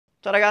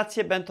Ciao ragazzi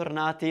e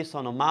bentornati,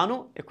 sono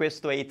Manu e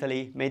questo è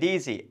Italy Made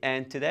Easy,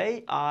 and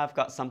today I've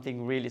got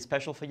something really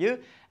special for you,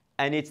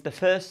 and it's the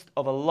first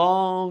of a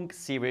long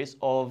series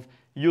of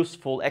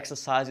useful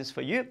exercises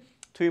for you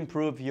to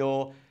improve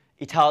your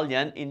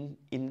Italian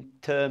in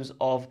terms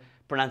of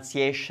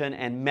pronunciation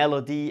and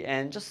melody,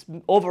 and just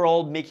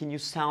overall making you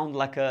sound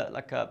like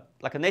a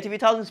native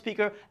Italian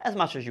speaker as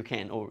much as you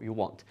can or you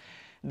want.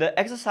 The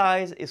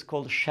exercise is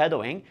called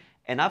shadowing,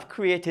 and I've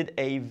created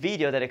a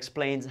video that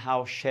explains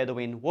how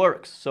shadowing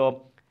works.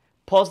 So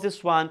pause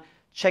this one,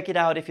 check it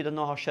out if you don't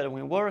know how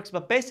shadowing works.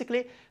 But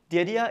basically, the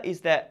idea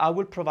is that I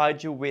will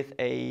provide you with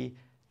a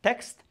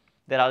text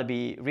that I'll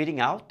be reading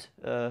out,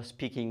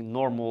 speaking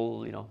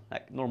normal,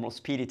 like normal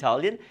speed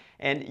Italian.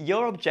 And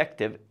your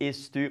objective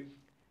is to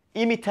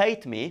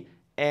imitate me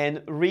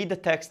and read the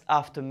text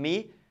after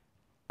me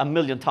a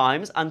million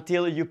times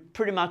until you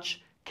pretty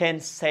much can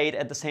say it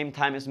at the same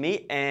time as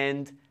me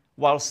and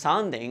while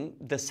sounding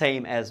the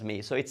same as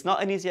me. So it's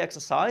not an easy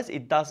exercise,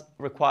 it does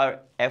require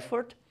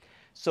effort,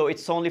 so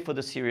it's only for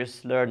the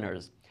serious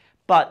learners.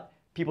 But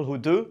people who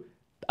do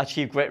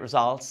achieve great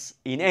results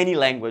in any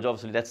language,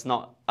 obviously that's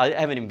not, I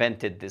haven't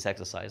invented this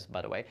exercise,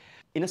 by the way.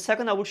 In a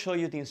second I will show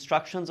you the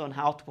instructions on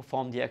how to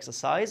perform the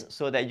exercise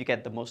so that you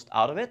get the most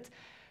out of it.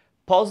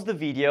 Pause the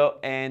video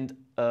and,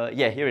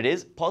 yeah, here it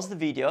is. Pause the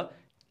video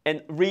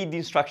and read the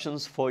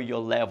instructions for your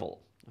level,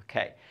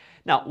 okay?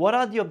 Now, what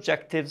are the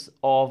objectives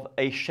of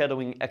a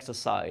shadowing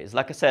exercise?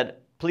 Like I said,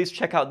 please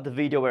check out the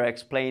video where I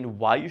explain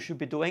why you should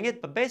be doing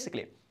it. But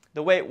basically,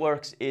 the way it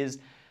works is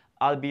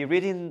I'll be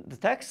reading the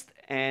text,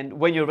 and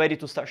when you're ready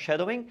to start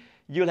shadowing,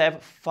 you'll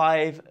have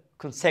 5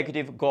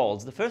 consecutive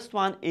goals. The first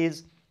one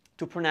is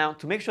to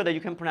make sure that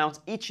you can pronounce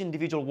each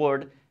individual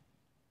word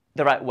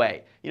the right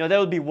way. There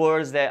will be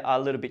words that are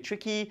a little bit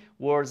tricky,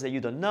 words that you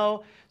don't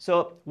know.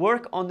 So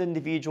work on the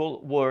individual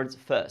words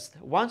first.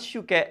 Once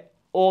you get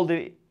all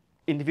the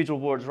individual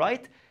words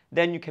right,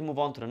 then you can move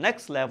on to the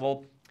next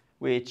level,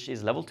 which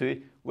is level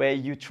 2, where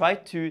you try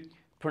to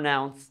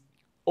pronounce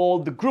all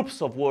the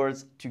groups of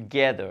words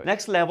together.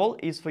 Next level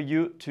is for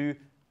you to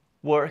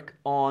work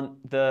on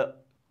the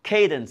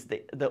cadence,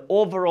 the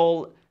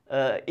overall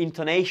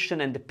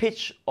intonation and the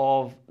pitch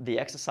of the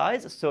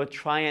exercise. So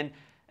try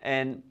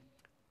and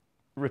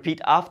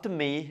repeat after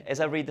me as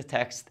I read the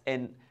text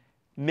and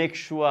make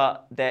sure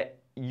that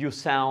you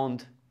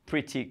sound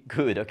pretty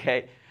good,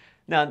 okay?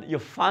 Now, your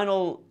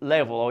final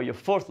level, or your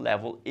 4th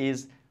level,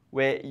 is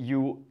where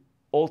you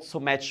also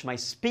match my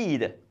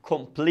speed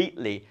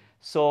completely.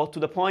 So to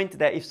the point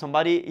that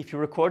if you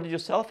recorded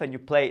yourself and you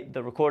play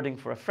the recording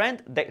for a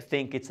friend, they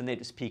think it's a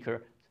native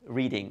speaker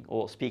reading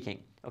or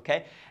speaking,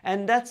 okay?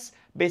 And that's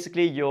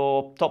basically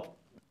your top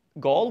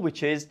goal,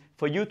 which is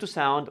for you to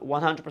sound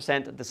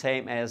 100% the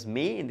same as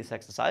me in this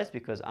exercise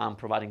because I'm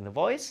providing the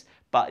voice.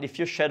 But if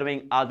you're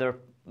shadowing other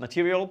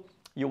material,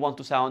 you want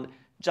to sound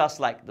just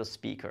like the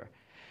speaker.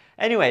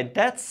 Anyway,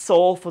 that's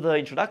all for the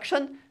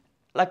introduction.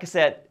 Like I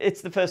said,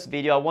 it's the first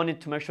video. I wanted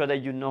to make sure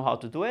that you know how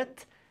to do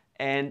it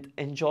and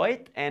enjoy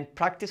it and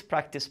practice,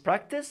 practice,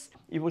 practice.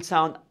 It will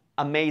sound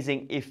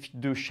amazing if you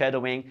do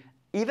shadowing,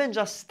 even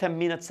just 10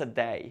 minutes a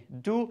day.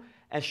 Do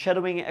a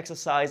shadowing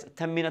exercise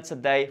 10 minutes a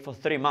day for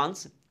 3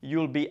 months.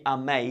 You'll be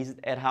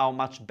amazed at how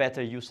much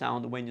better you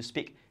sound when you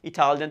speak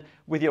Italian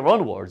with your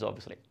own words,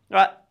 obviously. All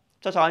right,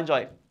 ciao, ciao,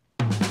 enjoy.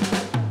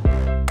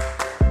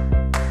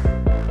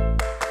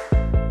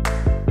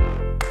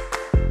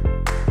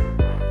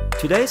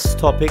 Today's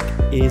topic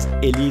is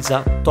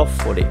Elisa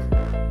Toffoli.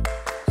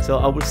 So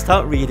I will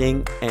start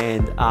reading,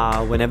 and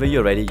whenever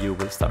you're ready, you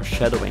will start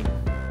shadowing.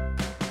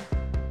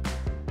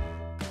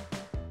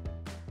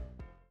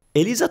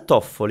 Elisa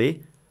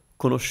Toffoli,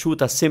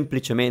 conosciuta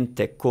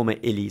semplicemente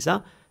come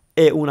Elisa,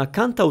 è una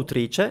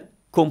cantautrice,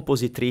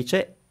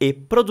 compositrice e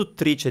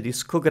produttrice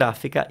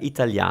discografica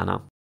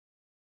italiana.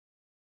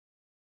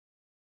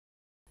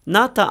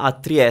 Nata a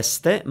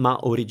Trieste,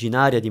 ma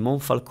originaria di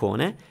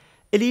Monfalcone,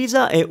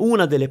 Elisa è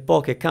una delle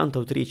poche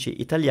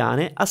cantautrici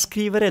italiane a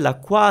scrivere la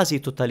quasi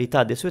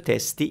totalità dei suoi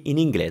testi in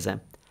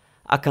inglese.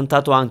 Ha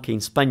cantato anche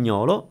in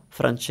spagnolo,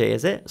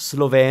 francese,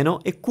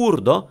 sloveno e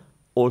curdo,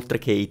 oltre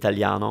che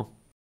italiano.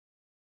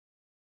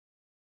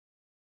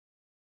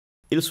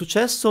 Il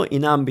successo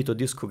in ambito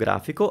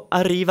discografico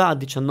arriva a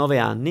 19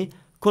 anni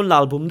con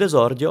l'album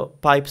d'esordio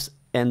Pipes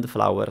and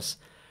Flowers,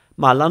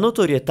 ma la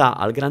notorietà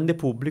al grande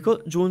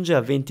pubblico giunge a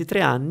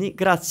 23 anni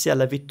grazie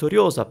alla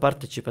vittoriosa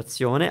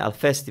partecipazione al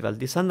Festival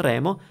di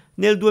Sanremo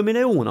nel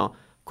 2001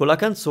 con la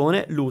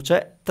canzone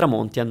Luce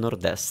tramonti a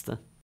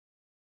nord-est.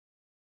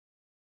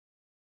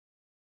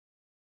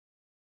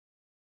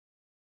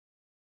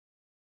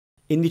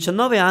 In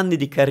 19 anni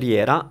di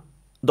carriera,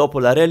 dopo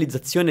la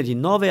realizzazione di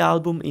 9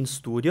 album in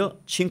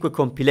studio, 5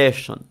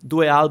 compilation,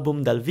 2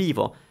 album dal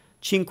vivo,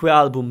 5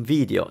 album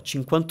video,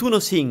 51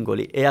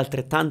 singoli e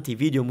altrettanti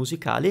video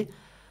musicali,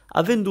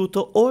 ha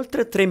venduto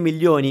oltre 3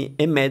 milioni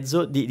e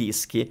mezzo di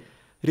dischi,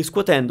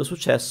 riscuotendo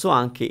successo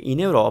anche in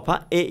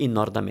Europa e in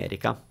Nord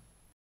America.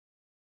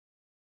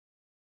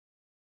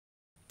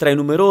 Tra i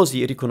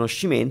numerosi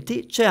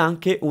riconoscimenti c'è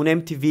anche un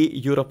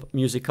MTV Europe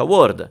Music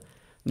Award.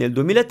 Nel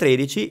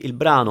 2013 il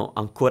brano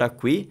Ancora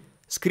qui,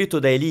 scritto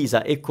da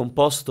Elisa e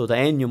composto da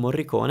Ennio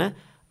Morricone,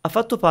 ha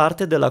fatto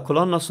parte della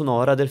colonna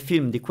sonora del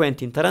film di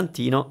Quentin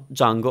Tarantino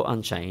Django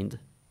Unchained.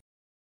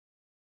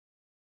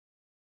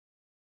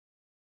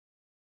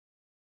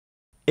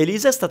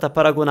 Elisa è stata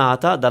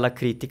paragonata dalla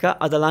critica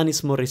ad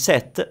Alanis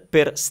Morissette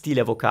per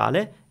stile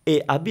vocale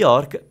e a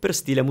Björk per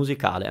stile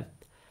musicale.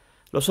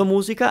 La sua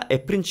musica è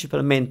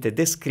principalmente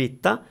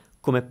descritta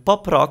come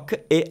pop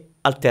rock e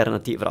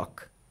alternative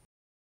rock.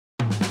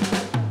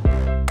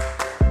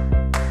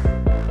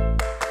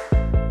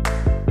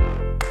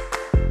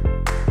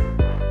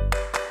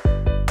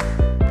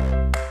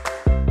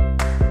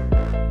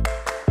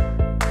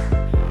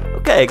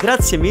 Ok,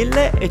 grazie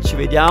mille e ci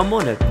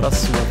vediamo nel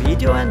prossimo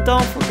video and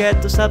don't forget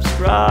to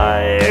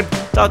subscribe.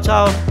 Ciao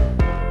ciao!